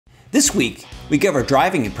This week, we give our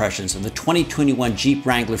driving impressions of the 2021 Jeep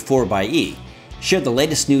Wrangler 4xe, share the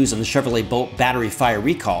latest news on the Chevrolet Bolt battery fire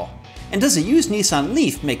recall, and does a used Nissan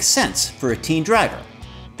Leaf make sense for a teen driver?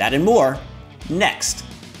 That and more, next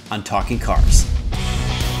on Talking Cars.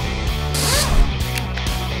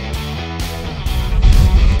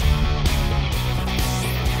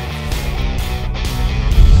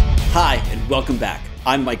 Hi, and welcome back.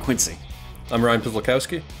 I'm Mike Quincy. I'm Ryan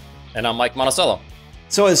Pizlakowski. And I'm Mike Monticello.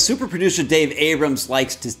 So as super producer Dave Abrams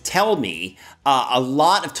likes to tell me, a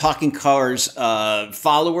lot of Talking Cars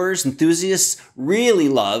followers, enthusiasts really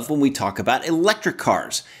love when we talk about electric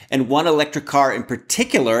cars. And one electric car in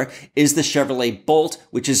particular is the Chevrolet Bolt,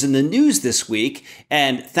 which is in the news this week.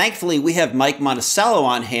 And thankfully, we have Mike Monticello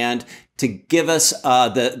on hand to give us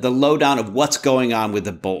the lowdown of what's going on with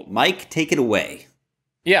the Bolt. Mike, take it away.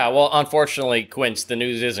 Yeah, well, unfortunately, Quince, the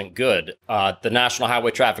news isn't good. The National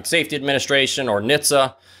Highway Traffic Safety Administration, or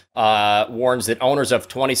NHTSA, warns that owners of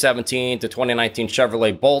 2017 to 2019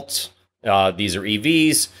 Chevrolet Bolts, these are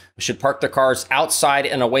EVs, should park their cars outside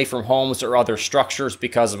and away from homes or other structures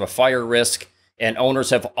because of a fire risk. And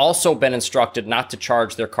owners have also been instructed not to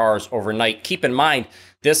charge their cars overnight. Keep in mind,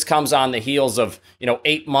 this comes on the heels of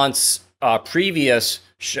 8 months previous.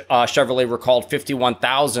 Chevrolet recalled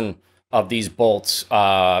 51,000 of these Bolts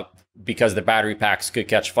because the battery packs could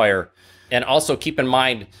catch fire. And also keep in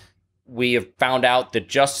mind, we have found out that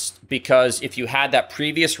just because if you had that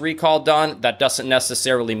previous recall done, that doesn't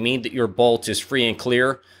necessarily mean that your Bolt is free and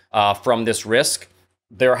clear from this risk.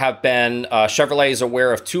 There have been, Chevrolet is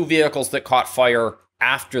aware of 2 vehicles that caught fire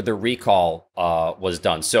after the recall was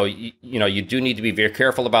done. So, you do need to be very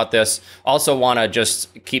careful about this. Also want to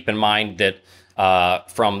just keep in mind that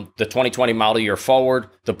from the 2020 model year forward,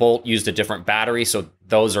 the Bolt used a different battery, so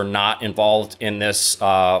those are not involved in this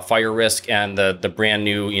fire risk. And the brand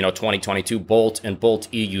new 2022 Bolt and Bolt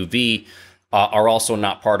EUV are also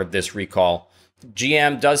not part of this recall.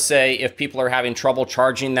 GM does say if people are having trouble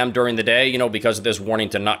charging them during the day, because of this warning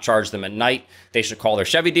to not charge them at night, they should call their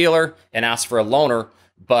Chevy dealer and ask for a loaner.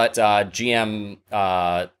 But GM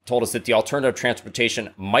told us that the alternative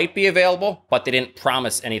transportation might be available, but they didn't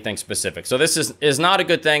promise anything specific. So this is not a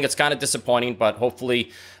good thing. It's kind of disappointing, but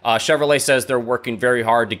hopefully Chevrolet says they're working very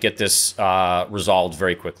hard to get this resolved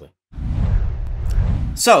very quickly.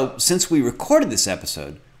 So, since we recorded this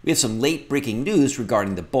episode, we have some late-breaking news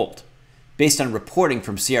regarding the Bolt. Based on reporting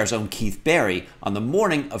from CR's own Keith Barry, on the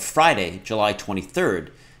morning of Friday, July 23rd,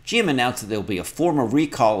 GM announced that there will be a formal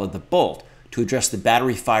recall of the Bolt to address the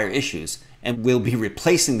battery fire issues, and will be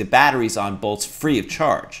replacing the batteries on Bolts free of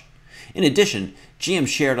charge. In addition, GM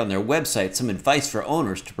shared on their website some advice for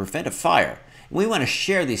owners to prevent a fire, and we want to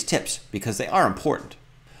share these tips because they are important.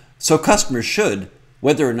 So customers should,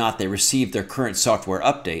 whether or not they receive their current software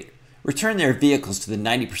update, return their vehicles to the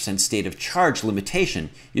 90% state of charge limitation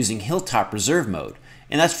using Hilltop Reserve Mode,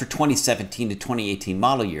 and that's for 2017 to 2018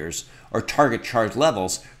 model years, or target charge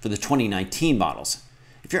levels for the 2019 models.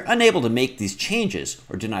 If you're unable to make these changes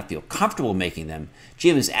or do not feel comfortable making them,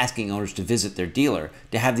 GM is asking owners to visit their dealer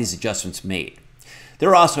to have these adjustments made.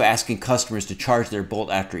 They're also asking customers to charge their Bolt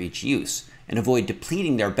after each use and avoid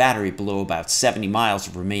depleting their battery below about 70 miles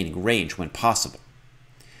of remaining range when possible.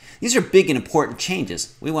 These are big and important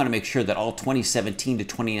changes. We want to make sure that all 2017 to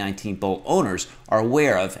 2019 Bolt owners are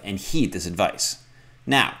aware of and heed this advice.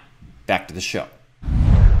 Now, back to the show.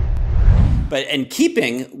 But in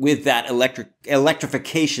keeping with that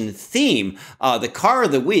electrification theme, the car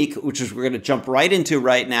of the week, which is we're going to jump right into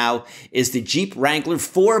right now, is the Jeep Wrangler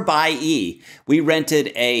 4xe. We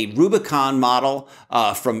rented a Rubicon model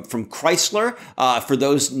from Chrysler. For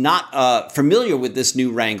those not familiar with this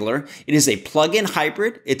new Wrangler, it is a plug-in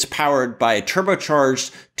hybrid. It's powered by a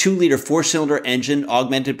turbocharged 2-liter 4-cylinder engine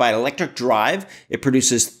augmented by electric drive. It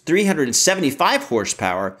produces 375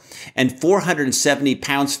 horsepower and 470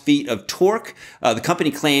 pounds-feet of torque. The company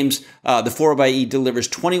claims the 4xe delivers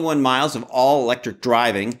 21 miles of all-electric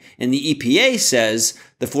driving, and the EPA says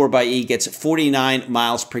the 4xe gets 49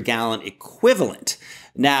 miles per gallon equivalent.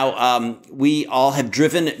 Now, we all have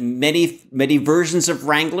driven many versions of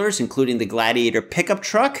Wranglers, including the Gladiator pickup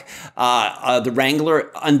truck. The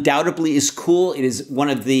Wrangler undoubtedly is cool. It is one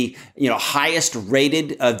of the highest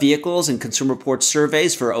rated vehicles in Consumer Reports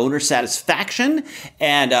surveys for owner satisfaction.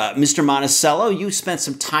 And Mr. Monticello, you spent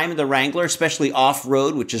some time in the Wrangler, especially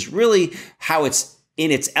off-road, which is really how it's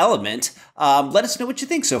in its element. Let us know what you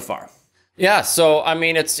think so far. Yeah, so I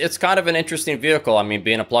mean, it's kind of an interesting vehicle. I mean,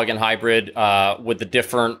 being a plug-in hybrid with the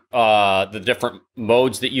different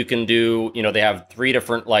modes that you can do. They have 3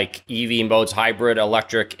 different like EV modes: hybrid,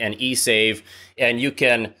 electric, and e-save, and you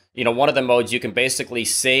can one of the modes, you can basically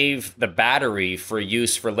save the battery for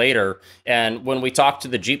use for later. And when we talked to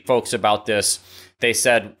the Jeep folks about this, they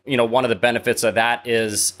said, one of the benefits of that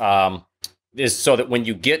is so that when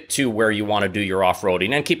you get to where you want to do your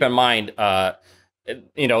off-roading, and keep in mind,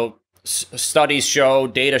 studies show,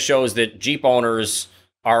 data shows that Jeep owners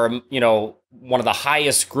are, one of the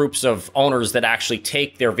highest groups of owners that actually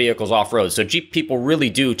take their vehicles off-road. So Jeep people really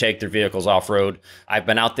do take their vehicles off-road. I've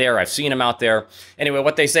been out there. I've seen them out there. Anyway,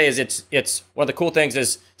 what they say is it's one of the cool things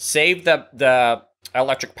is save the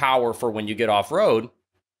electric power for when you get off-road.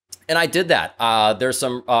 And I did that. There's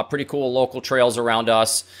some pretty cool local trails around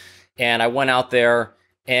us. And I went out there,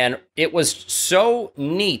 and it was so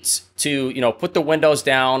neat to, put the windows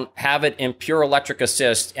down, have it in pure electric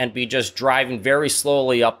assist, and be just driving very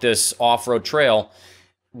slowly up this off-road trail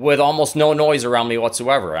with almost no noise around me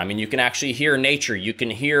whatsoever. I mean, you can actually hear nature. You can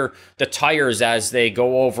hear the tires as they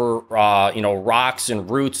go over, rocks and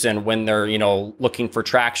roots, and when they're, looking for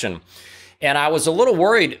traction. And I was a little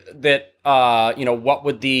worried that, what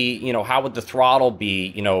would how would the throttle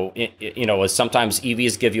be? As sometimes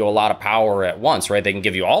EVs give you a lot of power at once, right? They can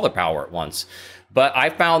give you all the power at once. But I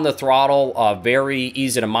found the throttle very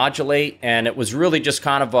easy to modulate, and it was really just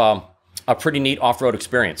kind of a pretty neat off-road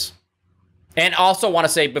experience. And also want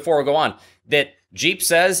to say before we go on that Jeep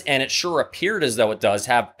says, and it sure appeared as though it does,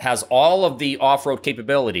 has all of the off-road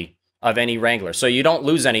capability of any Wrangler. So you don't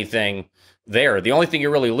lose anything there. The only thing you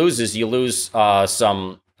really lose is you lose a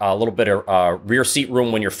little bit of rear seat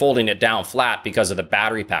room when you're folding it down flat because of the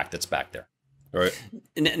battery pack that's back there. Right.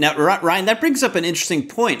 Now, Ryan, that brings up an interesting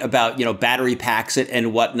point about, battery packs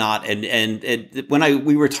and whatnot. And when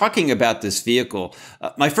we were talking about this vehicle,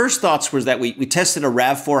 my first thoughts was that we tested a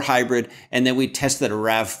RAV4 hybrid, and then we tested a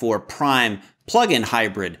RAV4 Prime plug-in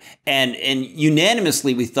hybrid. And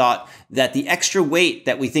unanimously, we thought that the extra weight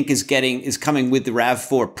that we think is coming with the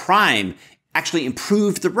RAV4 Prime actually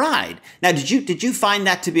improved the ride. Now, did you find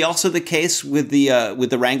that to be also the case with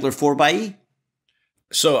the Wrangler 4xe?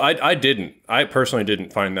 So I didn't. I personally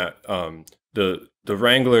didn't find that. The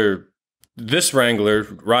Wrangler, this Wrangler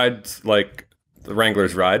rides like the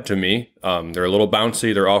Wranglers ride to me. They're a little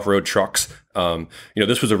bouncy. They're off-road trucks.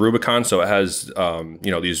 This was a Rubicon, so it has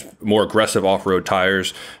these more aggressive off-road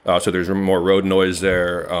tires. So there's more road noise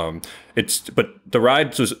there. But the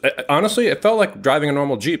ride was honestly, it felt like driving a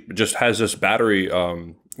normal Jeep. It just has this battery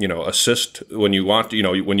assist when you want,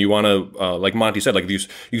 when you want to, like Monty said, like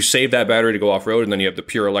you save that battery to go off road, and then you have the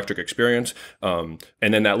pure electric experience. And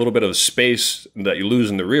then that little bit of space that you lose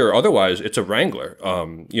in the rear. Otherwise, it's a Wrangler.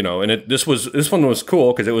 And this one was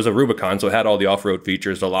cool because it was a Rubicon, so it had all the off road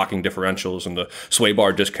features, the locking differentials, and the sway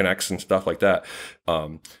bar disconnects and stuff like that.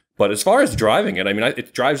 But as far as driving it, I mean,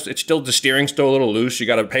 the steering's still a little loose. You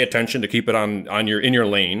got to pay attention to keep it in your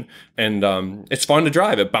lane, and it's fun to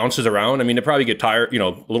drive. It bounces around. I mean, it probably get tired, a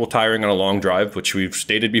little tiring on a long drive, which we've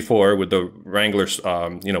stated before with the Wranglers.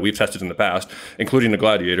 We've tested in the past, including the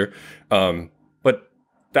Gladiator. But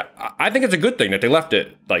I think it's a good thing that they left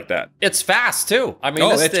it like that. It's fast too. I mean,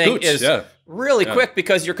 this thing is really quick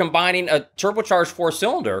because you're combining a turbocharged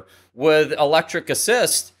 4-cylinder with electric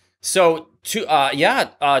assist. So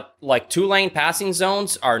like 2-lane passing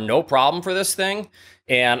zones are no problem for this thing.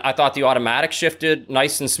 And I thought the automatic shifted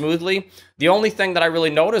nice and smoothly. The only thing that I really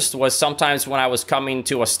noticed was sometimes when I was coming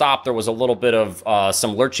to a stop, there was a little bit of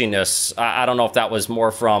some lurchiness. I don't know if that was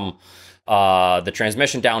more from the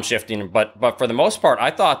transmission downshifting, but for the most part,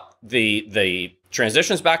 I thought the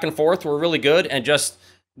transitions back and forth were really good, and just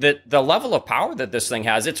the level of power that this thing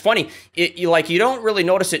has. It's funny, you don't really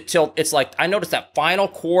notice it till it's like, I noticed that final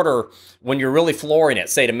quarter when you're really flooring it,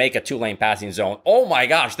 say to make a 2-lane passing zone. Oh my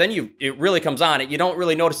gosh, then it really comes on. You don't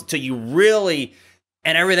really notice it till you really,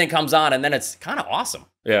 and everything comes on, and then it's kind of awesome.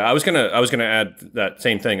 Yeah, I was gonna add that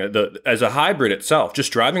same thing. As a hybrid itself,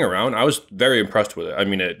 just driving around, I was very impressed with it. I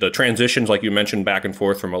mean, the transitions, like you mentioned, back and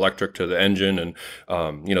forth from electric to the engine, and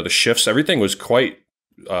the shifts, everything was quite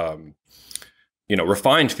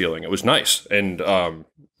refined feeling. It was nice, and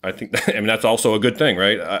I think that's also a good thing,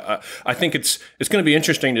 right? I think it's going to be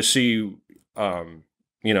interesting to see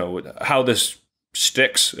how this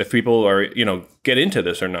sticks, if people are get into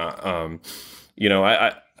this or not. I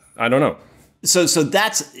don't know. So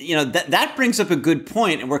that's that brings up a good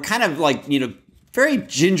point, and we're kind of like very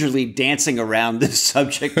gingerly dancing around this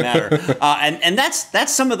subject matter, and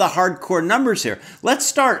that's some of the hardcore numbers here. Let's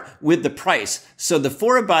start with the price. So the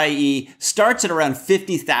 4xe starts at around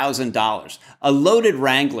 $50,000. A loaded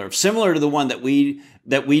Wrangler, similar to the one that we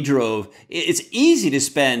drove, it's easy to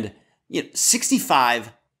spend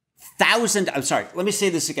 $65,000. I'm sorry, let me say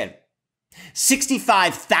this again: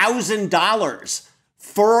 $65,000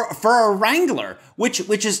 for a Wrangler,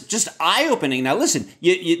 which is just eye-opening. Now, listen,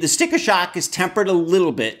 the sticker shock is tempered a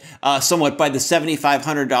little bit, somewhat by the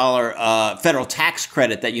 $7,500 federal tax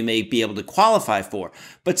credit that you may be able to qualify for.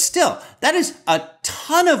 But still, that is a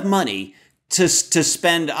ton of money to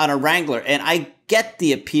spend on a Wrangler, and I get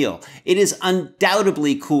the appeal. It is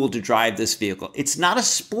undoubtedly cool to drive this vehicle. It's not a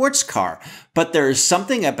sports car, but there is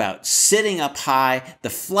something about sitting up high, the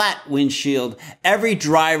flat windshield. Every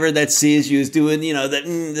driver that sees you is doing,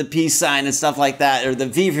 the peace sign and stuff like that, or the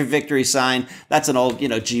V for victory sign. That's an old,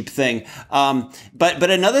 Jeep thing.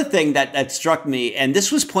 But another thing that struck me, and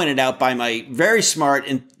this was pointed out by my very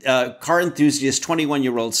smart car enthusiast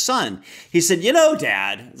 21-year-old son. He said,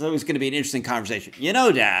 Dad, it's always going to be an interesting conversation.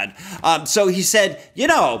 Dad. So he said,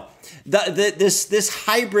 this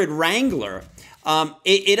hybrid Wrangler,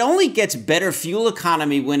 it only gets better fuel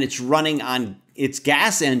economy when it's running on its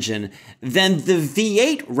gas engine than the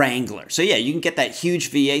V8 Wrangler. So yeah, you can get that huge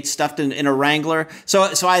V8 stuffed in a Wrangler. So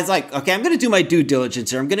I was like, okay, I'm going to do my due diligence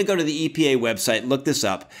here. I'm going to go to the EPA website, look this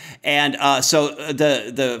up. And so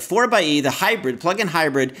the 4xe, the hybrid, plug-in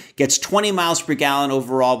hybrid, gets 20 miles per gallon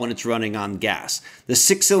overall when it's running on gas. The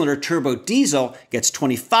 6-cylinder turbo diesel gets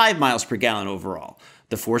 25 miles per gallon overall.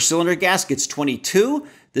 The 4-cylinder gas gets 22,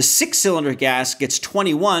 the 6-cylinder gas gets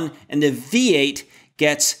 21, and the V8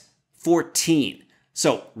 gets 14.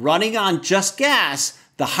 So running on just gas,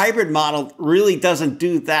 the hybrid model really doesn't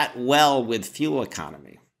do that well with fuel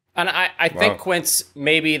economy. And I think, Quince,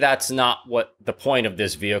 maybe that's not what the point of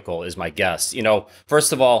this vehicle is, my guess.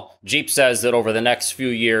 First of all, Jeep says that over the next few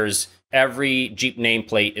years, every Jeep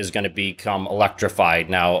nameplate is going to become electrified.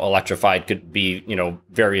 Now, electrified could be,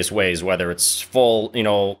 various ways, whether it's full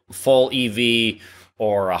EV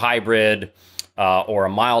or a hybrid or a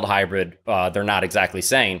mild hybrid. They're not exactly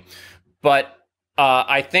saying. But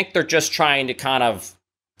I think they're just trying to kind of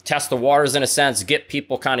test the waters in a sense, get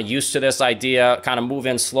people kind of used to this idea, kind of move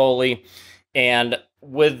in slowly. And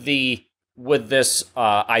with this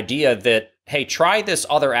idea that, hey, try this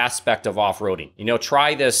other aspect of off-roading.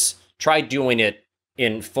 Try doing it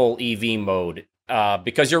in full EV mode.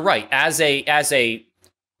 Because you're right,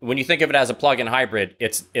 when you think of it as a plug-in hybrid,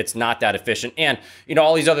 it's not that efficient. And,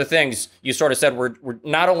 all these other things you sort of said we're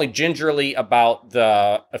not only gingerly about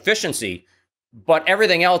the efficiency, but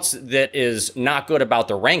everything else that is not good about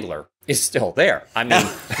the Wrangler is still there. I mean,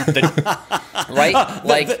 right?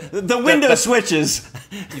 Like the window switches.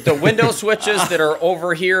 The window switches that are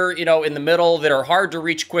over here, in the middle, that are hard to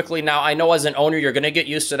reach quickly. Now, I know as an owner, you're going to get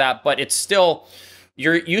used to that, but it's still...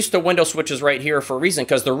 You're used to window switches right here for a reason,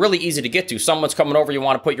 because they're really easy to get to. Someone's coming over, you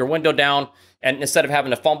want to put your window down, and instead of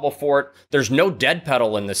having to fumble for it, there's no dead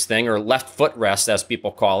pedal in this thing, or left footrest, as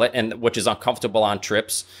people call it, and which is uncomfortable on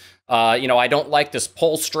trips. I don't like this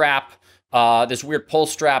pull strap, this weird pull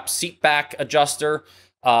strap seat back adjuster.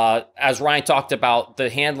 As Ryan talked about, the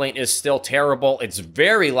handling is still terrible. It's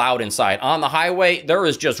very loud inside. On the highway, there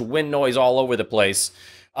is just wind noise all over the place.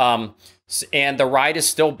 And the ride is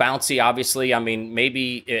still bouncy, obviously. I mean,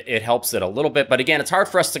 maybe it helps it a little bit. But again, it's hard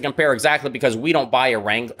for us to compare exactly because we don't buy a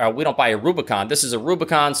we don't buy a Rubicon. This is a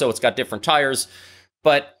Rubicon, so it's got different tires.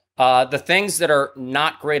 But the things that are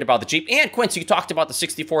not great about the Jeep, and Quincy, you talked about the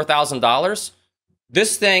 $64,000.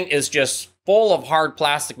 This thing is just full of hard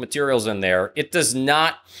plastic materials in there. It does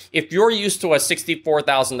not, if you're used to a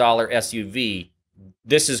 $64,000 SUV,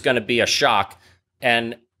 this is going to be a shock.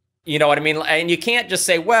 And you know what I mean? And you can't just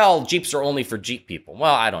say, well, Jeeps are only for Jeep people.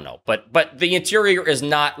 Well, I don't know. But the interior is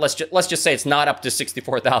not, let's just say it's not up to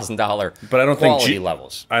 $64,000 but I don't quality think Jeep,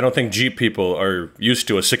 levels. I don't think Jeep people are used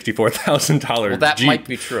to a $64,000 well, that Jeep. might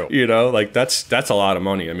be true. That's a lot of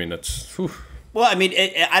money. I mean, that's... Whew. Well, I mean,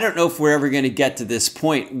 I don't know if we're ever going to get to this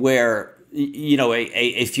point where,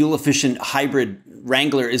 a fuel-efficient hybrid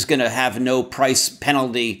Wrangler is going to have no price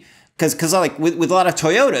penalty. Because like with a lot of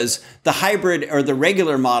Toyotas, the hybrid or the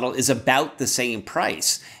regular model is about the same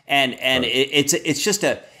price, and right. it's just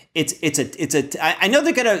a I know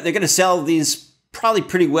they're gonna sell these probably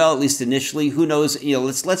pretty well, at least initially. Who knows?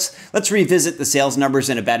 Let's revisit the sales numbers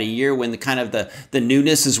in about a year when the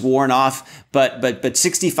newness is worn off. But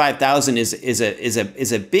 65,000 is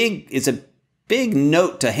a big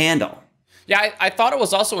note to handle. Yeah, I thought it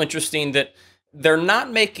was also interesting that they're not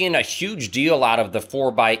making a huge deal out of the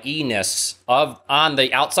 4xe-ness on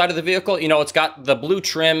the outside of the vehicle. It's got the blue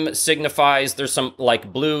trim signifies there's some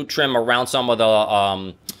like blue trim around some of the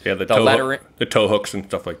lettering, the tow hooks and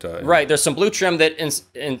stuff like that. Right, there's some blue trim that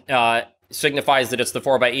signifies that it's the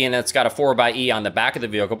 4xe, and it's got a 4xe on the back of the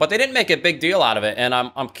vehicle. But they didn't make a big deal out of it, and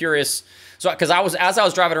I'm curious. So because as I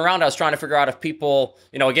was driving around, I was trying to figure out if people,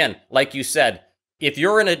 again, like you said. If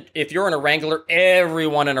you're in a Wrangler,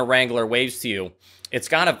 everyone in a Wrangler waves to you. it's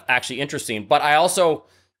kind of actually interesting. But I also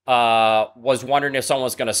was wondering if someone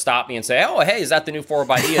was going to stop me and say, "Oh, hey, is that the new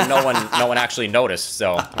 4xe?" And no one actually noticed.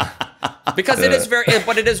 So because it is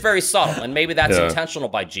but it is very subtle, and maybe that's intentional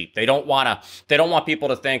by Jeep. They don't want people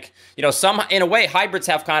to think, in a way, hybrids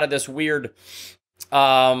have kind of this weird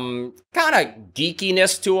kind of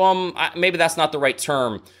geekiness to them. Maybe that's not the right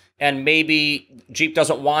term. And maybe Jeep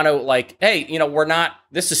doesn't want to, like, hey,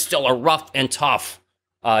 this is still a rough and tough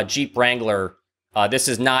Jeep Wrangler. This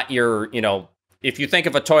is not your, if you think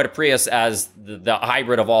of a Toyota Prius as the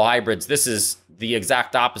hybrid of all hybrids, this is the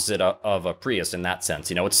exact opposite of a Prius in that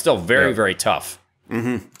sense. It's still very, very tough.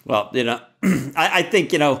 Mm-hmm. Well, I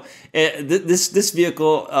think, this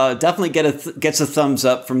vehicle definitely gets a thumbs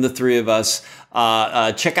up from the three of us.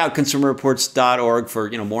 Check out consumerreports.org for,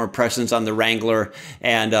 more impressions on the Wrangler.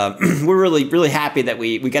 And we're really, really happy that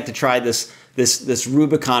we get to try this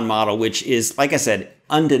Rubicon model, which is, like I said,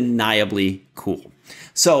 undeniably cool.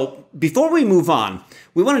 So before we move on,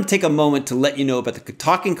 we want to take a moment to let you know about the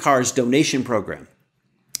Talking Cars donation program.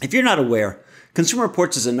 If you're not aware, Consumer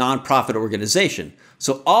Reports is a nonprofit organization,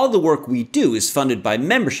 so all the work we do is funded by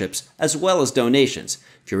memberships as well as donations.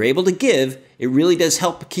 If you're able to give, it really does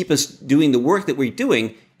help keep us doing the work that we're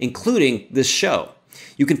doing, including this show.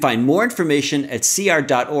 You can find more information at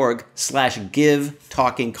cr.org/give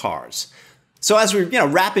Talking Cars. So as we're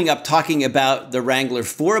wrapping up talking about the Wrangler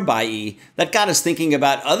 4xe, that got us thinking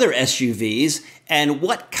about other SUVs and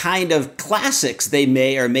what kind of classics they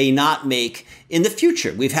may or may not make in the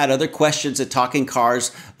future. We've had other questions at Talking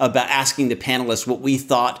Cars about asking the panelists what we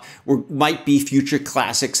thought might be future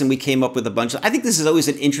classics, and we came up with a bunch. I think this is always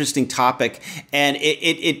an interesting topic, and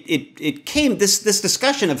it came this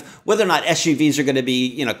discussion of whether or not SUVs are going to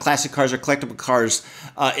be classic cars or collectible cars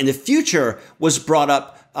in the future was brought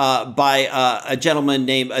up by a gentleman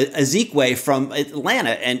named Ezekwe from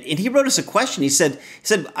Atlanta, and he wrote us a question. He said,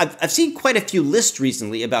 I've seen quite a few lists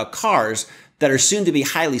recently about cars that are soon to be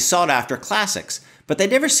highly sought after classics, but they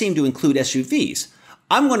never seem to include SUVs.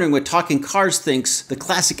 I'm wondering what Talking Cars thinks the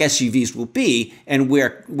classic SUVs will be and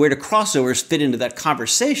where the crossovers fit into that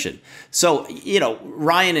conversation. So,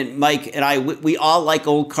 Ryan and Mike and I, we all like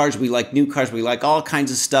old cars. We like new cars. We like all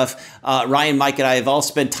kinds of stuff. Ryan, Mike, and I have all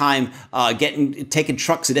spent time taking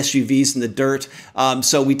trucks and SUVs in the dirt.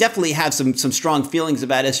 So we definitely have some strong feelings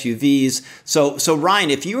about SUVs. So Ryan,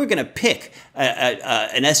 if you were going to pick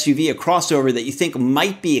an SUV, a crossover that you think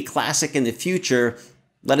might be a classic in the future,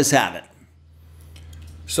 let us have it.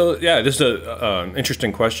 So yeah, this is an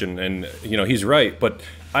interesting question, and he's right. But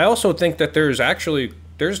I also think that there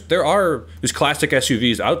are these classic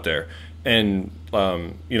SUVs out there, and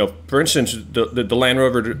for instance, the Land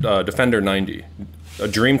Rover Defender 90, a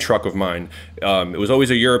dream truck of mine. It was always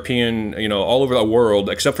a European, all over the world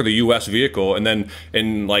except for the U.S. vehicle, and then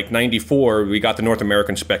in like '94 we got the North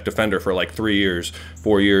American spec Defender for like 4 years,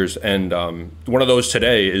 and one of those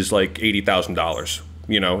today is like $80,000.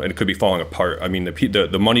 And it could be falling apart. I mean,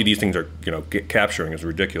 the money these things are, capturing is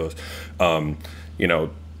ridiculous. A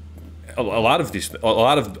lot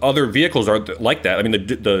of other vehicles are like that. I mean,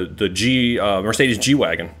 the Mercedes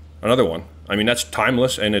G-Wagon, another one. I mean, that's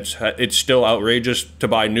timeless, and it's still outrageous to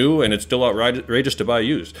buy new, and it's still outrageous to buy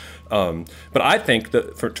used. But I think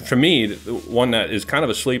that for me, the one that is kind of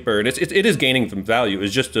a sleeper, and it is gaining some value,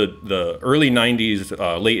 is just the early '90s,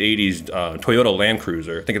 late '80s Toyota Land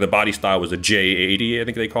Cruiser. I think the body style was a J80, I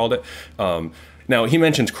think they called it. Now he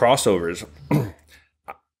mentions crossovers.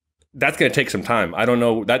 That's going to take some time. I don't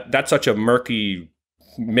know. That's such a murky,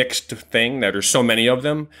 mixed thing that there's so many of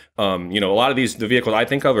them. A lot of the vehicles I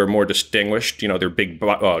think of are more distinguished. They're big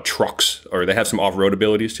trucks, or they have some off-road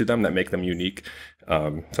abilities to them that make them unique.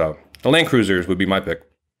 So the Land Cruisers would be my pick.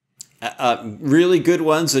 Really good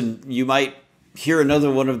ones, and you might hear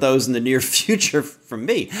another one of those in the near future from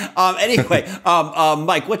me. Anyway,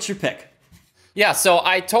 Mike, what's your pick? Yeah, so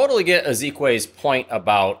I totally get Ezekwe's point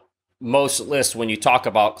about most lists when you talk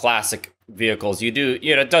about classic vehicles. You do,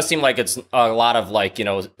 it does seem like it's a lot of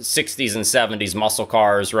 60s and 70s muscle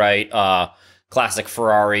cars, right? Classic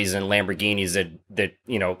Ferraris and Lamborghinis that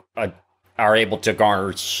are able to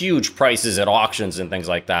garner huge prices at auctions and things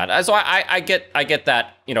like that. So I get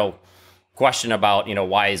that, question about,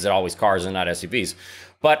 why is it always cars and not SUVs?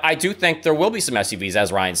 But I do think there will be some SUVs,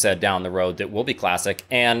 as Ryan said, down the road that will be classic.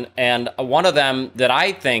 And one of them that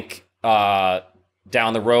I think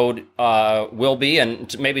down the road will be,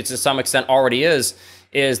 and maybe to some extent already is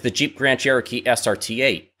the Jeep Grand Cherokee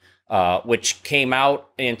SRT8, which came out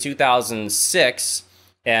in 2006.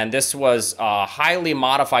 And this was a highly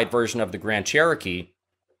modified version of the Grand Cherokee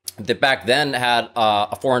that back then had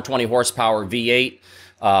a 420 horsepower V8,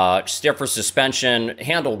 stiffer suspension,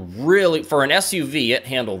 handled really, for an SUV, it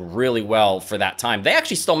handled really well for that time. They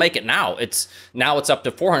actually still make it now. It's up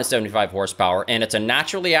to 475 horsepower, and it's a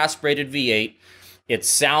naturally aspirated V8. It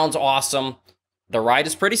sounds awesome. The ride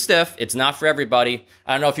is pretty stiff. It's not for everybody.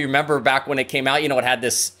 I don't know if you remember back when it came out, it had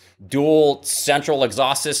this dual central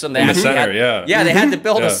exhaust system. In the center, yeah, they had to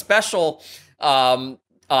build a special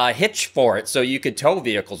hitch for it so you could tow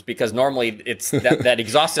vehicles, because normally it's that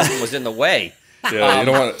exhaust system was in the way. Yeah, you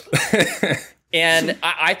don't want it. And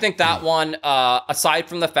I think that one, aside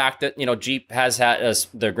from the fact that, Jeep has had,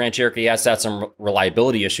 the Grand Cherokee has had some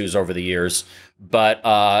reliability issues over the years, but,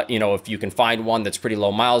 if you can find one that's pretty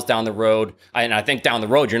low miles down the road, and I think down the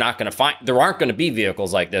road, there aren't going to be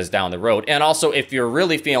vehicles like this down the road. And also, if you're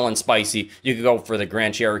really feeling spicy, you could go for the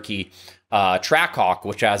Grand Cherokee Trackhawk,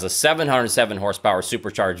 which has a 707 horsepower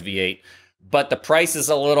supercharged V8, but the price is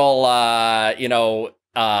a little,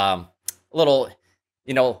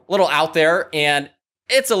 little out there, and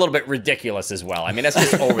it's a little bit ridiculous as well. I mean, that's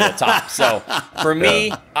just over the top. So for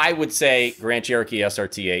me, I would say Grand Cherokee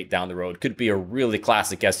SRT8 down the road could be a really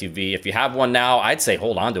classic SUV. If you have one now, I'd say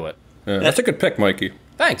hold on to it. Yeah, that's a good pick, Mikey.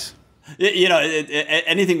 Thanks.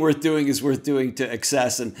 Anything worth doing is worth doing to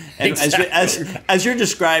excess, and exactly. as you're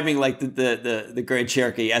describing, like the Grand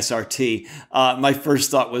Cherokee SRT, my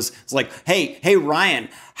first thought was like, hey Ryan,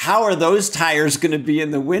 how are those tires going to be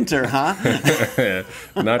in the winter, huh?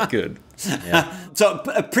 Not good. Yeah. So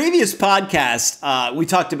a previous podcast, we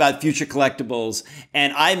talked about future collectibles,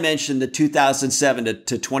 and I mentioned the 2007 to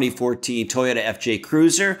 2014 Toyota FJ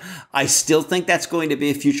Cruiser. I still think that's going to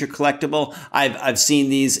be a future collectible. I've seen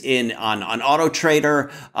these on Auto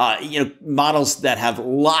Trader, models that have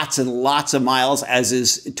lots and lots of miles, as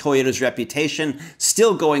is Toyota's reputation,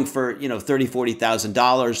 still going for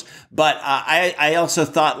 $30,000-$40,000. But I also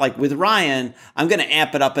thought, like with Ryan, I'm going to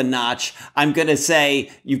amp it up a notch. I'm going to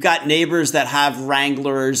say you've got neighbors that have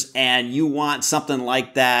Wranglers and you want something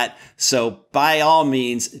like that. So by all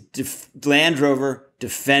means, Land Rover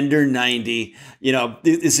Defender 90.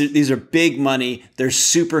 These are big money. They're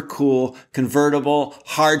super cool, convertible,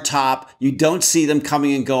 hard top. You don't see them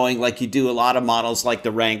coming and going like you do a lot of models like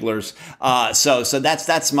the Wranglers. So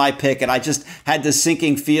that's my pick. And I just had this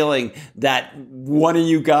sinking feeling that one of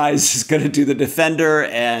you guys is going to do the Defender,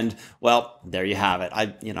 and well, there you have it.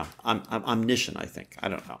 I'm omniscient, I think. I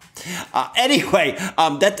don't know. Anyway,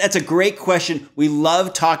 that's a great question. We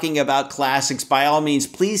love talking about classics. By all means,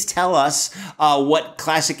 please tell us what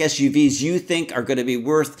classic SUVs you think are going to be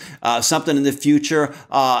worth something in the future.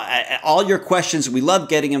 All your questions, we love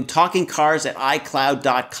getting them.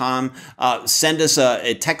 talkingcars@icloud.com. Send us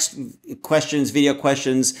a text questions, video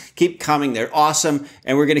questions. Keep coming. They're awesome.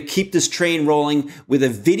 And we're going to keep this train rolling with a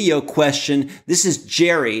video question. This is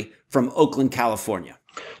Jerry from Oakland, California.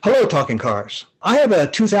 Hello, Talking Cars. I have a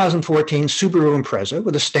 2014 Subaru Impreza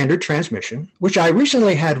with a standard transmission, which I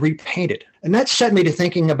recently had repainted. And that set me to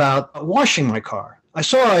thinking about washing my car. I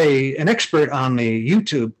saw an expert on the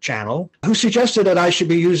YouTube channel who suggested that I should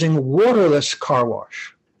be using waterless car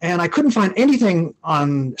wash. And I couldn't find anything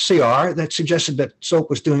on CR that suggested that soap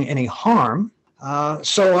was doing any harm.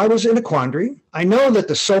 So I was in a quandary. I know that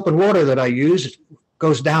the soap and water that I use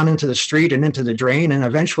goes down into the street and into the drain and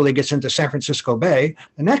eventually gets into San Francisco Bay,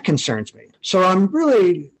 and that concerns me. So I'm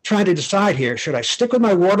really trying to decide here, should I stick with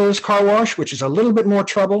my waterless car wash, which is a little bit more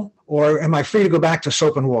trouble, or am I free to go back to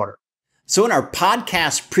soap and water? So in our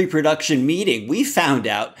podcast pre-production meeting, we found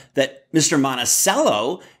out that Mr.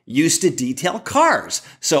 Monticello used to detail cars.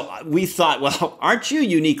 So we thought, well, aren't you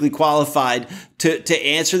uniquely qualified to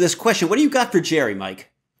answer this question? What do you got for Jerry, Mike?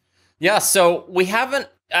 Yeah, so we haven't,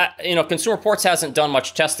 Consumer Reports hasn't done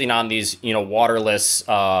much testing on these, waterless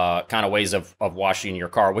kind of ways of washing your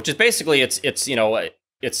car, which is basically it's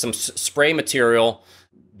some spray material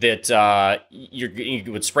that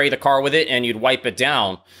you would spray the car with it and you'd wipe it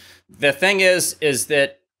down. The thing is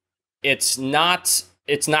that it's not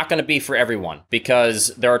going to be for everyone,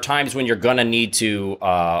 because there are times when you're going to need to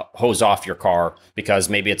hose off your car because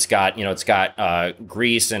maybe it's got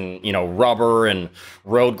grease and rubber and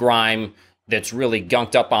road grime that's really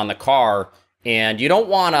gunked up on the car, and you don't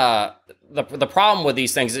want to. The problem with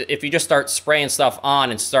these things, if you just start spraying stuff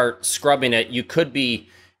on and start scrubbing it, you could be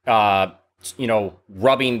rubbing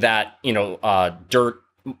that dirt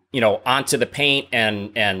onto the paint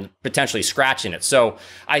and potentially scratching it. So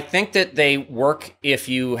I think that they work if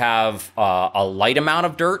you have a light amount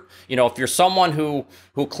of dirt. If you're someone who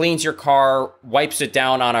cleans your car, wipes it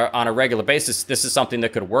down on a regular basis, this is something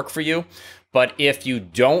that could work for you. But if you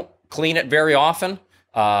don't clean it very often,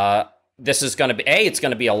 this is going to be, it's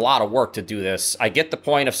going to be a lot of work to do this. I get the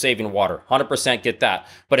point of saving water, 100% get that,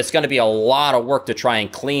 but it's going to be a lot of work to try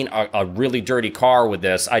and clean a really dirty car with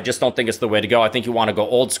this. I just don't think it's the way to go. I think you want to go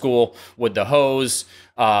old school with the hose.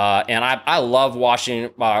 And I love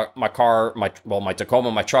washing my car, my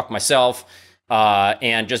Tacoma, my truck myself,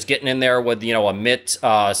 and just getting in there with, a mitt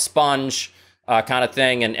sponge kind of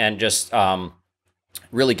thing, and just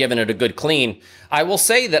really giving it a good clean. I will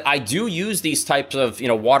say that I do use these types of,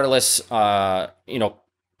 waterless,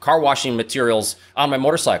 car washing materials on my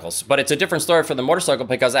motorcycles, but it's a different story for the motorcycle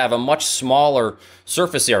because I have a much smaller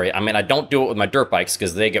surface area. I mean, I don't do it with my dirt bikes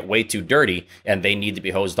because they get way too dirty and they need to be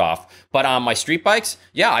hosed off. But on my street bikes,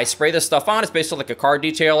 yeah, I spray this stuff on. It's basically like a car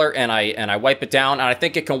detailer, and I wipe it down. And I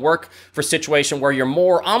think it can work for a situation where you're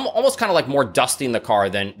I'm almost kind of like more dusting the car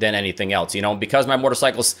than anything else, because my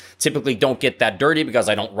motorcycles typically don't get that dirty because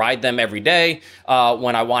I don't ride them every day.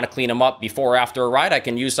 When I want to clean them up before or after a ride, I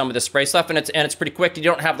can use some of the spray stuff, and it's pretty quick. You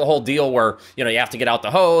don't have the whole deal where you have to get out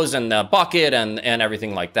the hose and the bucket and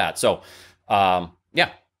everything like that. So yeah.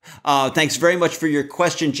 Thanks very much for your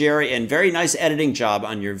question, Jerry, and very nice editing job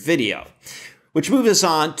on your video. Which moves us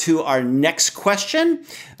on to our next question.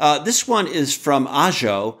 This one is from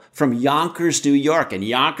Ajo from Yonkers, New York. And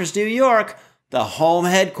Yonkers, New York, the home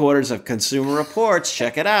headquarters of Consumer Reports.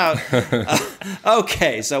 Check it out.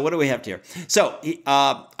 Okay, so what do we have here? So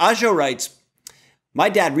Ajo writes, my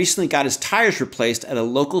dad recently got his tires replaced at a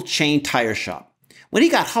local chain tire shop. When he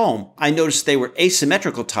got home, I noticed they were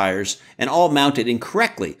asymmetrical tires and all mounted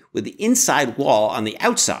incorrectly with the inside wall on the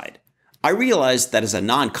outside. I realized that as a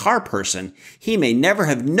non-car person, he may never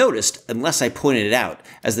have noticed unless I pointed it out,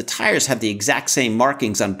 as the tires have the exact same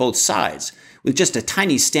markings on both sides, with just a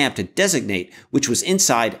tiny stamp to designate which was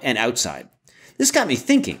inside and outside. This got me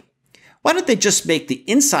thinking, why don't they just make the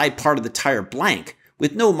inside part of the tire blank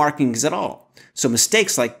with no markings at all, so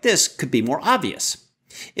mistakes like this could be more obvious?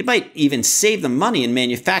 It might even save them money in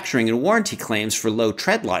manufacturing and warranty claims for low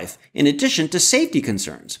tread life, in addition to safety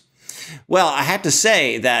concerns. Well, I have to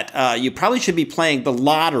say that you probably should be playing the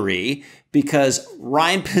lottery, because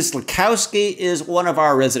Ryan Pislakowski is one of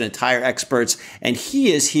our resident tire experts, and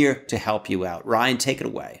he is here to help you out. Ryan, take it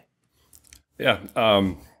away. Yeah,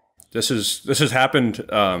 this has happened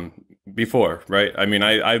before, right? I mean,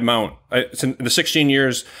 in the 16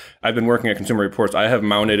 years I've been working at Consumer Reports, I have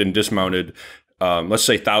mounted and dismounted, let's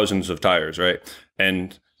say, thousands of tires, right?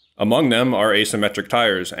 And among them are asymmetric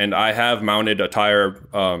tires. And I have mounted a tire,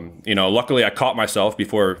 luckily I caught myself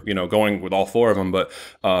before, going with all four of them, but,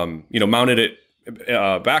 mounted it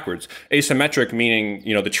backwards. Asymmetric meaning,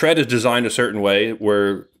 the tread is designed a certain way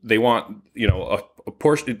where they want, a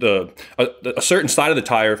portion, a certain side of the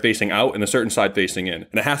tire facing out and a certain side facing in,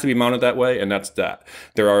 and it has to be mounted that way. And that's that.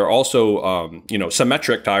 There are also,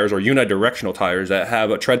 symmetric tires or unidirectional tires that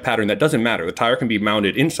have a tread pattern that doesn't matter. The tire can be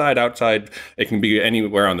mounted inside, outside. It can be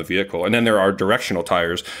anywhere on the vehicle. And then there are directional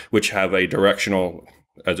tires, which have a directional,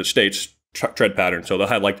 as it states, tread pattern. So they'll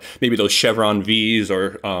have like maybe those chevron V's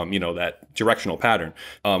or, that directional pattern.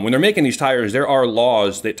 When they're making these tires, there are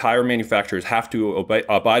laws that tire manufacturers have to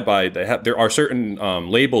abide by. There are certain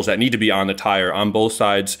labels that need to be on the tire on both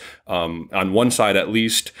sides, on one side at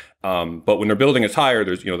least. But when they're building a tire,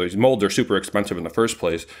 there's molds are super expensive in the first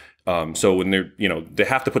place. So when they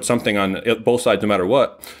have to put something on both sides no matter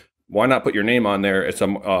what. Why not put your name on there? It's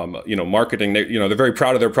marketing. They're very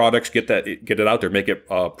proud of their products. Get it out there. Make it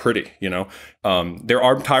pretty. There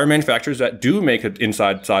are tire manufacturers that do make an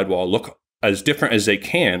inside sidewall look as different as they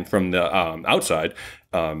can from the outside.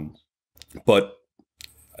 But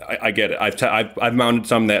I get it. I've mounted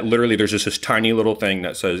some that literally there's just this tiny little thing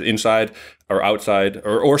that says inside or outside,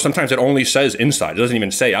 or sometimes it only says inside. It doesn't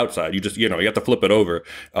even say outside. You just you have to flip it over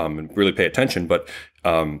and really pay attention. But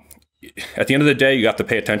at the end of the day, you have to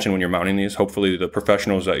pay attention when you're mounting these. Hopefully the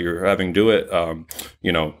professionals that you're having do it,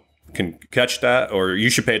 can catch that, or you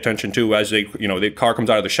should pay attention to as the car comes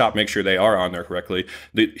out of the shop, make sure they are on there correctly.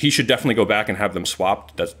 He should definitely go back and have them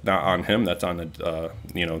swapped. That's not on him. That's on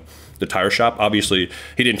the tire shop. Obviously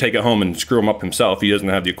he didn't take it home and screw them up himself. He doesn't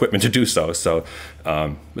have the equipment to do so. So,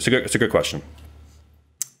 it's a good question.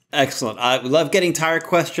 Excellent. I love getting tire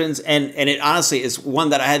questions, and it honestly is one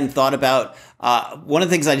that I hadn't thought about. One of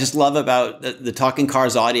the things I just love about the Talking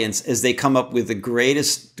Cars audience is they come up with the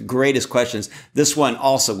greatest questions. This one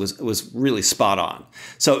also was really spot on.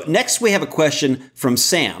 So next we have a question from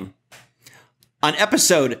Sam. On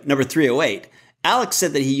episode number 308, Alex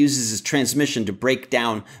said that he uses his transmission to break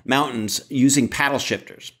down mountains using paddle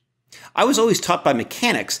shifters. I was always taught by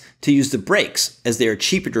mechanics to use the brakes, as they are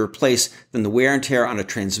cheaper to replace than the wear and tear on a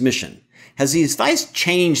transmission. has the advice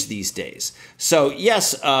changed these days? So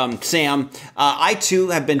yes, Sam, I too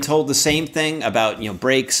have been told the same thing about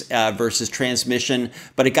brakes versus transmission,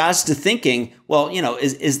 but it got us to thinking. Well,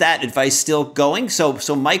 is that advice still going?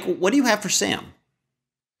 So Mike, what do you have for Sam?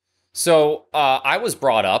 So I was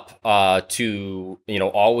brought up to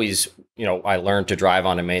always I learned to drive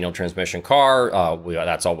on a manual transmission car.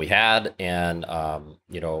 That's all we had, and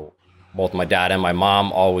both my dad and my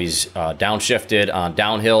mom always downshifted on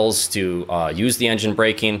downhills to use the engine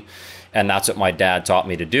braking, and that's what my dad taught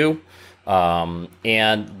me to do. And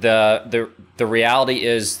the reality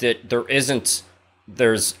is that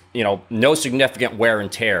there's no significant wear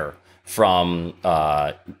and tear from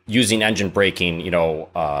using engine braking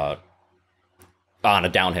on a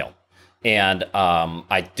downhill. And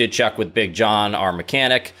I did check with Big John, our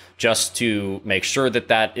mechanic, just to make sure that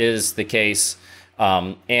that is the case.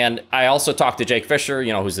 And I also talked to Jake Fisher,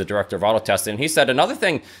 who's the director of auto testing. And he said another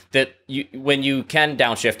thing that when you can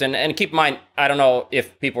downshift, and keep in mind, I don't know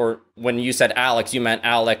if when you said Alex, you meant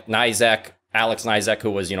Alex Nizek,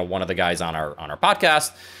 who was, one of the guys on our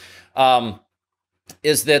podcast,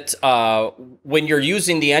 is that when you're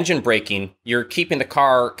using the engine braking, you're keeping the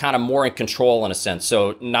car kind of more in control in a sense.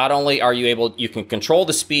 So not only are you can control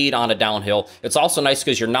the speed on a downhill, it's also nice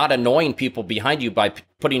because you're not annoying people behind you by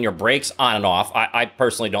putting your brakes on and off. I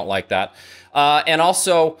personally don't like that. And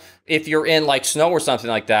also, if you're in like snow or something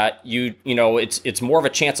like that, it's more of a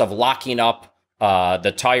chance of locking up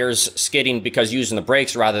the tires skidding because using the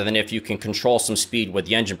brakes rather than if you can control some speed with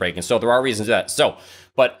the engine braking. So there are reasons for that.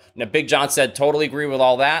 But Big John said, totally agree with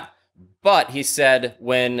all that. But he said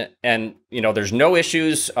there's no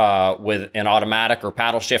issues with an automatic or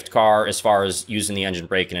paddle shift car as far as using the engine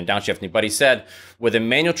braking and downshifting. But he said with a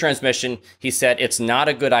manual transmission, he said it's not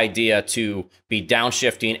a good idea to be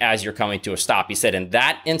downshifting as you're coming to a stop. He said in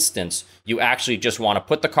that instance, you actually just want to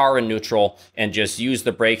put the car in neutral and just use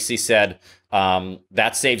the brakes. He said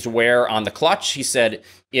that saves wear on the clutch. He said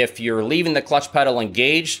if you're leaving the clutch pedal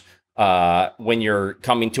engaged, when you're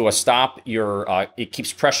coming to a stop, it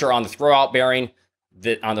keeps pressure on the throwout bearing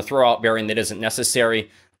that isn't necessary.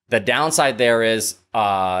 The downside there is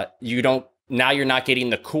you're not getting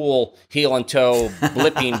the cool heel and toe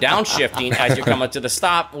blipping downshifting as you're coming to the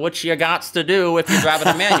stop, which you got to do if you're driving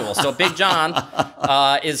a manual. So Big John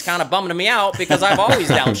is kind of bumming me out because I've always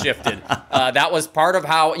downshifted. That was part of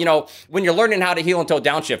how, when you're learning how to heel and toe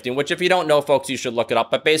downshifting, which if you don't know, folks, you should look it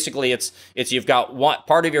up. But basically it's you've got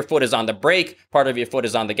part of your foot is on the brake, part of your foot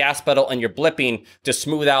is on the gas pedal, and you're blipping to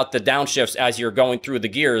smooth out the downshifts as you're going through the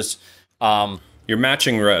gears. You're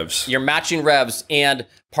matching revs. And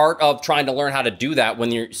part of trying to learn how to do that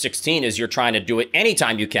when you're 16 is you're trying to do it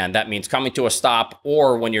anytime you can. That means coming to a stop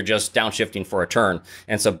or when you're just downshifting for a turn.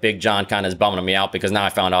 And so Big John kind of is bumming me out because now I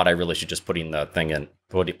found out I really should just put it in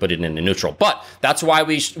the neutral. But that's why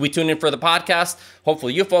we tune in for the podcast.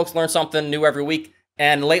 Hopefully you folks learn something new every week.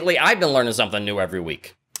 And lately I've been learning something new every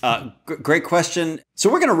week. Great question. So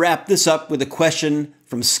we're going to wrap this up with a question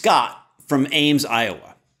from Scott from Ames, Iowa.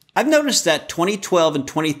 I've noticed that 2012 and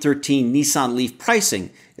 2013 Nissan Leaf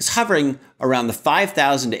pricing is hovering around the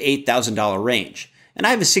 $5,000 to $8,000 range. And I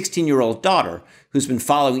have a 16-year-old daughter who's been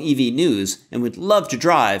following EV news and would love to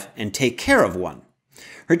drive and take care of one.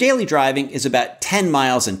 Her daily driving is about 10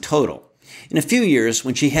 miles in total. In a few years,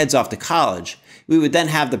 when she heads off to college, we would then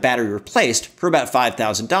have the battery replaced for about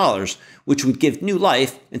 $5,000, which would give new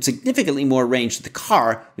life and significantly more range to the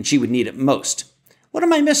car when she would need it most. What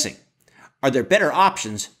am I missing? Are there better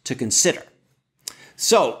options to consider?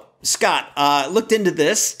 So, Scott, looked into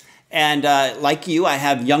this, and like you, I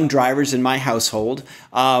have young drivers in my household.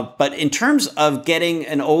 But in terms of getting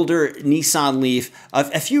an older Nissan Leaf,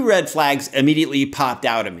 a few red flags immediately popped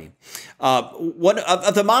out at me. One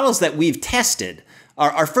of the models that we've tested,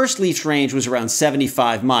 our first Leaf's range was around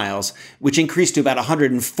 75 miles, which increased to about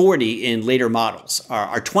 140 in later models.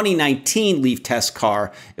 Our 2019 Leaf test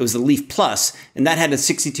car, it was the Leaf Plus, and that had a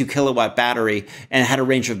 62 kilowatt battery and had a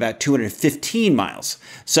range of about 215 miles.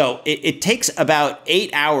 So it takes about 8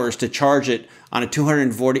 hours to charge it on a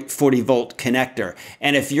 240 volt connector.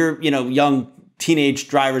 And if you're, young teenage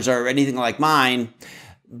drivers or anything like mine,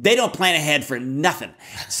 they don't plan ahead for nothing.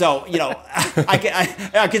 So,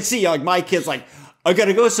 I can see like my kids like, I got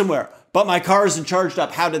to go somewhere, but my car isn't charged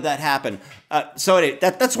up. How did that happen? So anyway,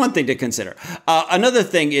 that's one thing to consider. Another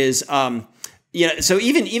thing is So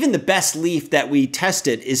even the best Leaf that we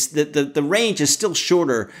tested is the range is still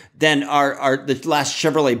shorter than the last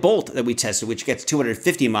Chevrolet Bolt that we tested, which gets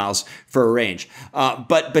 250 miles for a range.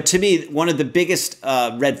 But to me, one of the biggest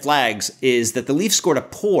red flags is that the Leaf scored a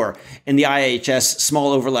poor in the IHS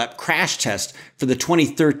small overlap crash test for the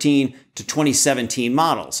 2013 to 2017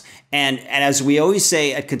 models. And as we always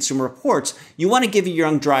say at Consumer Reports, you want to give your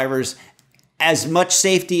young drivers as much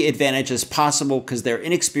safety advantage as possible because they're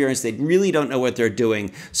inexperienced. They really don't know what they're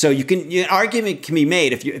doing. So an argument can be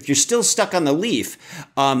made if you're still stuck on the Leaf,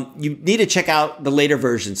 you need to check out the later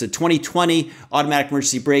versions. The 2020 automatic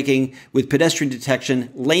emergency braking with pedestrian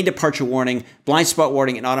detection, lane departure warning, blind spot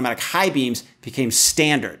warning, and automatic high beams became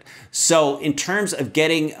standard. So in terms of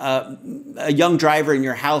getting a young driver in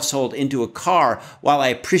your household into a car, while I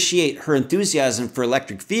appreciate her enthusiasm for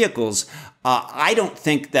electric vehicles, I don't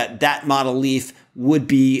think that model Leaf would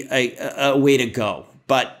be a way to go.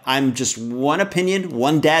 But I'm just one opinion,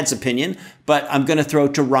 one dad's opinion, but I'm going to throw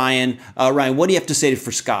it to Ryan. Ryan, what do you have to say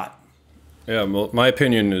for Scott? Yeah, well, my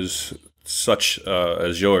opinion is such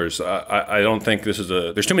as yours. I don't think this is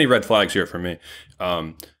there's too many red flags here for me.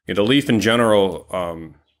 The Leaf in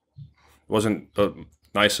general wasn't the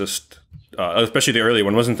nicest, especially the early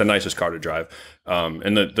one wasn't the nicest car to drive.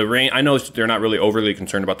 And the range, I know they're not really overly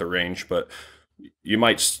concerned about the range, but you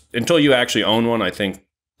might, until you actually own one, I think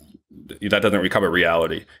that doesn't recover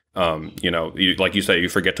reality. Like you say, you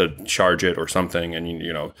forget to charge it or something, and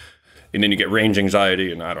and then you get range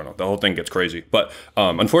anxiety, and I don't know, the whole thing gets crazy. But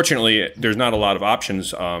unfortunately, there's not a lot of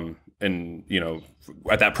options,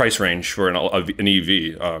 at that price range for an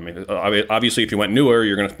EV. Obviously, if you went newer,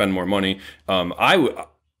 you're going to spend more money.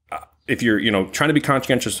 If you're trying to be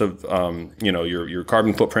conscientious of your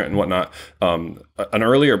carbon footprint and whatnot, an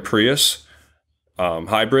earlier Prius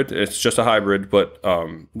hybrid, it's just a hybrid, but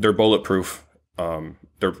they're bulletproof.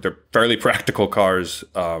 They're fairly practical cars,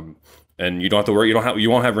 and you don't have to worry. You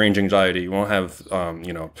won't have range anxiety. You won't have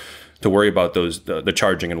to worry about the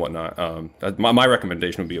charging and whatnot. My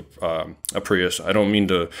recommendation would be a Prius. I don't mean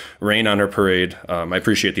to rain on her parade. I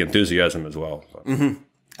appreciate the enthusiasm as well.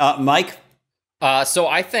 Mm-hmm. Mike? So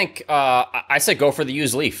I think I say go for the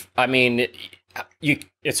used Leaf. I mean,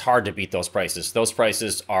 it's hard to beat those prices. Those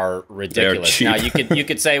prices are ridiculous. Now you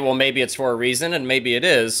could say, well, maybe it's for a reason, and maybe it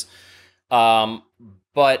is.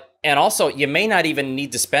 And also, you may not even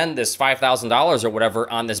need to spend this $5,000 or whatever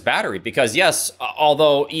on this battery, because yes,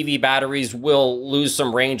 although EV batteries will lose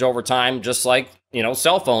some range over time, just like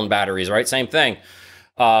cell phone batteries, right? Same thing.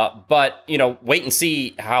 But wait and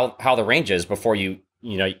see how the range is before you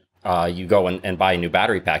go and buy a new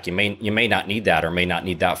battery pack. You may not need that, or may not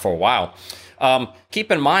need that for a while.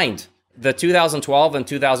 Keep in mind, the 2012 and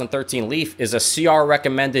 2013 Leaf is a CR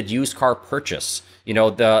recommended used car purchase.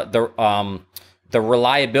 The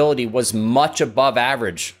reliability was much above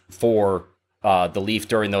average for the Leaf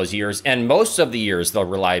during those years, and most of the years the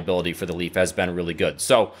reliability for the Leaf has been really good.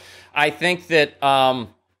 So I think that I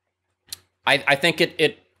think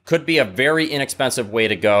it could be a very inexpensive way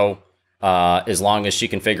to go. As long as she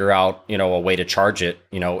can figure out, a way to charge it,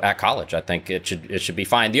 at college. I think it should be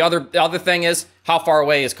fine. The other thing is, how far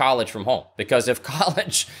away is college from home? Because if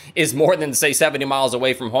college is more than, say, 70 miles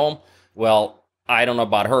away from home, well, I don't know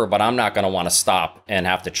about her, but I'm not going to want to stop and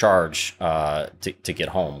have to charge to get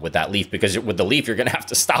home with that Leaf, because with the Leaf, you're going to have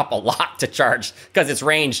to stop a lot to charge, because its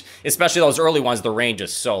range, especially those early ones, the range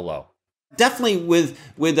is so low. Definitely with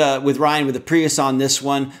Ryan with the Prius on this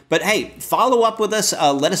one, but hey, follow up with us.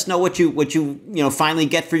 Let us know what you finally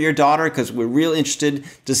get for your daughter, because we're real interested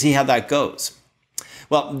to see how that goes.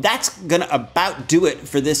 Well, that's gonna about do it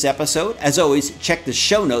for this episode. As always, check the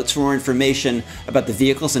show notes for more information about the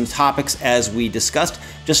vehicles and topics as we discussed.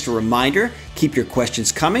 Just a reminder, keep your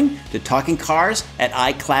questions coming to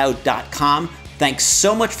talkingcars@icloud.com. Thanks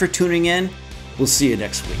so much for tuning in. We'll see you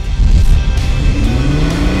next week.